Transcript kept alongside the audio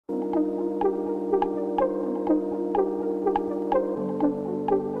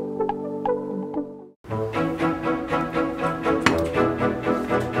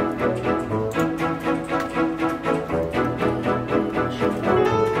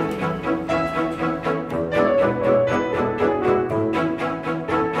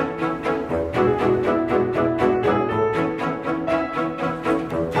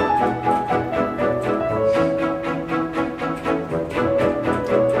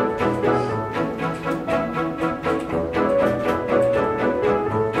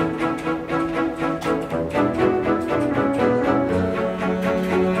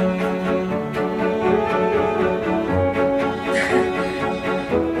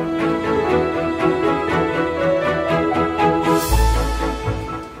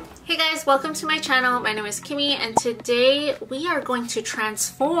welcome to my channel. My name is Kimmy and today we are going to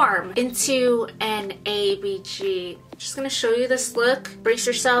transform into an ABG. Just gonna show you this look. Brace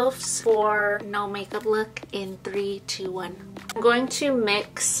yourselves for no makeup look in 3, 2, 1. I'm going to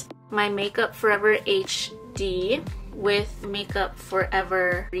mix my Makeup Forever HD with Makeup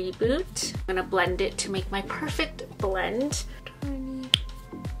Forever Reboot. I'm gonna blend it to make my perfect blend.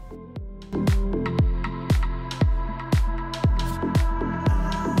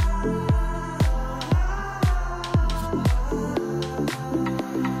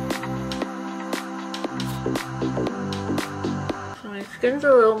 My skin's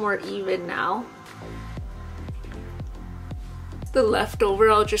a little more even now. The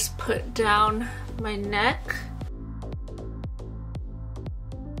leftover I'll just put down my neck.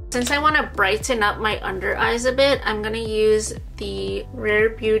 Since I want to brighten up my under eyes a bit, I'm going to use the Rare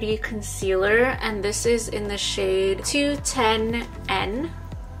Beauty concealer, and this is in the shade 210N.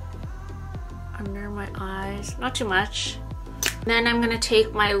 Under my eyes, not too much. Then I'm going to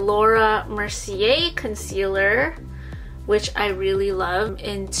take my Laura Mercier concealer, which I really love,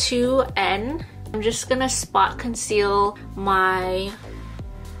 in 2N. I'm just going to spot conceal my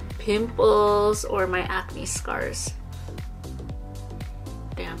pimples or my acne scars.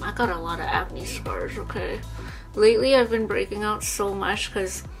 Damn, I got a lot of acne scars, okay? Lately I've been breaking out so much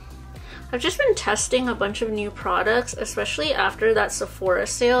because I've just been testing a bunch of new products, especially after that Sephora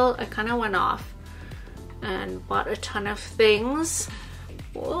sale. I kind of went off and bought a ton of things.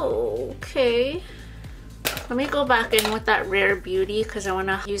 Whoa, okay. Let me go back in with that Rare Beauty because I want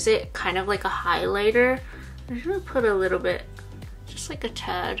to use it kind of like a highlighter. I'm just going to put a little bit, just like a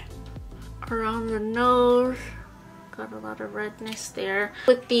tad, around the nose. Got a lot of redness there.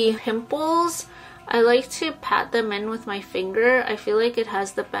 With the pimples, I like to pat them in with my finger. I feel like it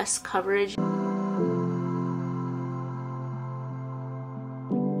has the best coverage.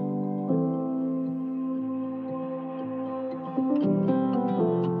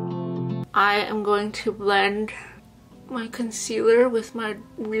 I am going to blend my concealer with my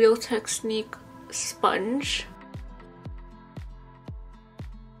Real Technique sponge.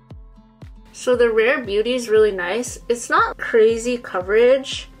 So the Rare Beauty is really nice. It's not crazy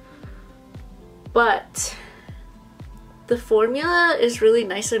coverage, but the formula is really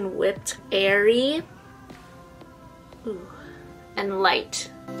nice and whipped, airy, and light.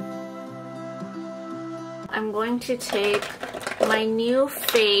 I'm going to take my new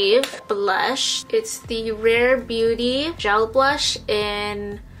fave blush. It's the Rare Beauty Gel Blush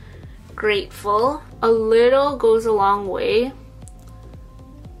in Grateful. A little goes a long way.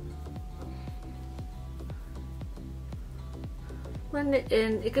 Blend it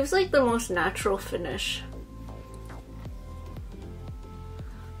in. It gives like the most natural finish.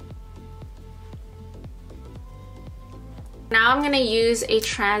 Now I'm going to use a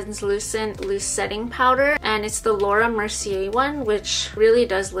translucent loose setting powder, and it's the Laura Mercier one, which really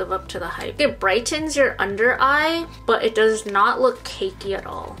does live up to the hype. It brightens your under eye, but it does not look cakey at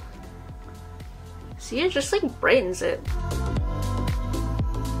all. See, it just like brightens it.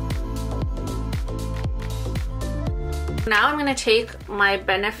 Now I'm going to take my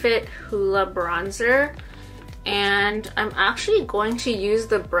Benefit Hoola bronzer, and I'm actually going to use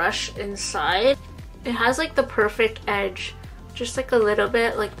the brush inside. It has like the perfect edge, just like a little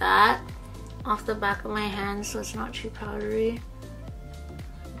bit like that off the back of my hand so it's not too powdery.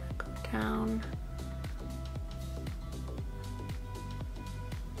 Go down.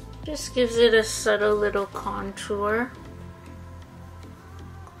 Just gives it a subtle little contour.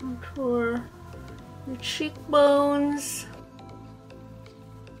 Contour your cheekbones,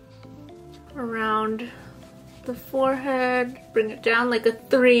 around the forehead, bring it down like a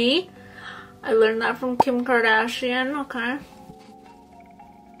 3. I learned that from Kim Kardashian, okay?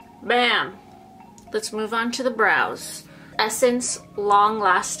 Bam! Let's move on to the brows. Essence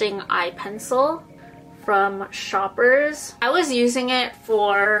Longlasting Eye Pencil from Shoppers. I was using it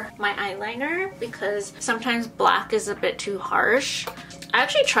for my eyeliner because sometimes black is a bit too harsh. I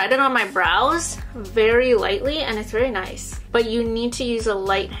actually tried it on my brows very lightly and it's very nice, but you need to use a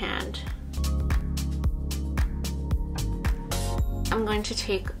light hand. I'm going to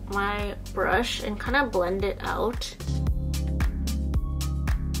take my brush and kind of blend it out.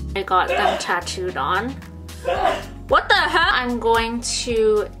 I got them tattooed on. What the heck? I'm going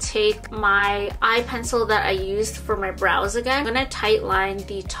to take my eye pencil that I used for my brows again. I'm going to tight line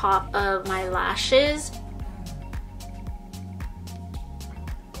the top of my lashes.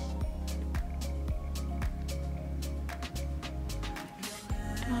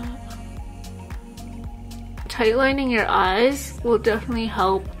 Tightlining your eyes will definitely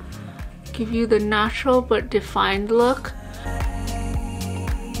help give you the natural but defined look.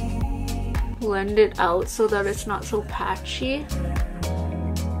 blend it out so that it's not so patchy.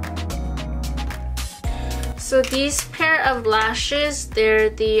 So these pair of lashes, they're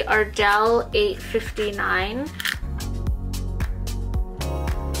the Ardell 859.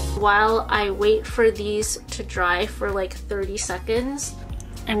 While I wait for these to dry for like 30 seconds,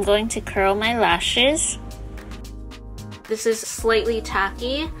 I'm going to curl my lashes. This is slightly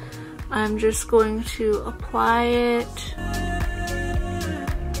tacky. I'm just going to apply it.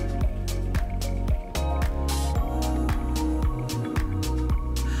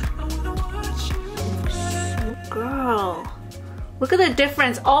 Girl, look at the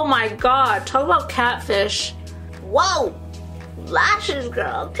difference. Oh my god, talk about catfish. Whoa, lashes,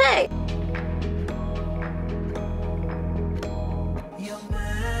 girl. Okay.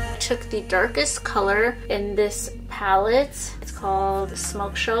 I took the darkest color in this palette. It's called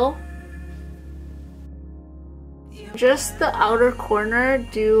Smoke Show. Just the outer corner,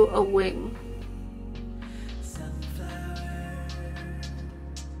 do a wing.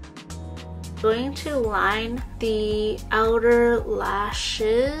 Going to line the outer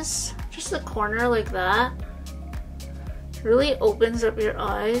lashes, just the corner like that. Really opens up your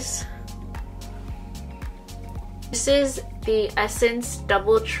eyes. This is the Essence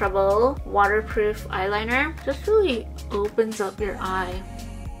Double Trouble waterproof eyeliner. Just really opens up your eye.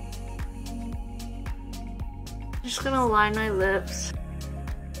 Just gonna line my lips.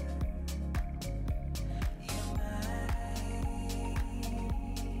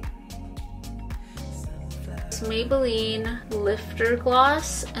 It's Maybelline Lifter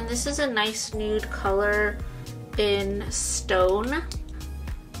Gloss, and this is a nice nude color in Stone.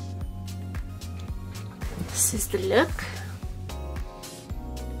 This is the look.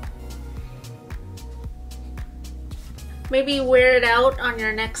 Maybe wear it out on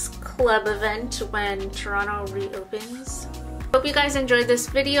your next club event when Toronto reopens. Hope you guys enjoyed this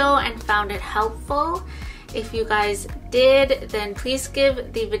video and found it helpful. If you guys did, then please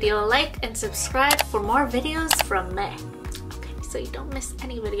give the video a like and subscribe for more videos from me. Okay, so you don't miss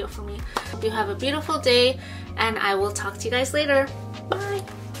any video from me. Hope you have a beautiful day, and I will talk to you guys later. Bye!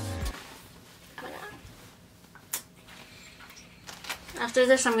 After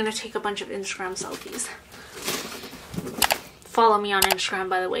this, I'm gonna take a bunch of Instagram selfies. Follow me on Instagram,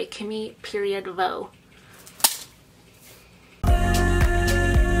 by the way, Kimi.vo.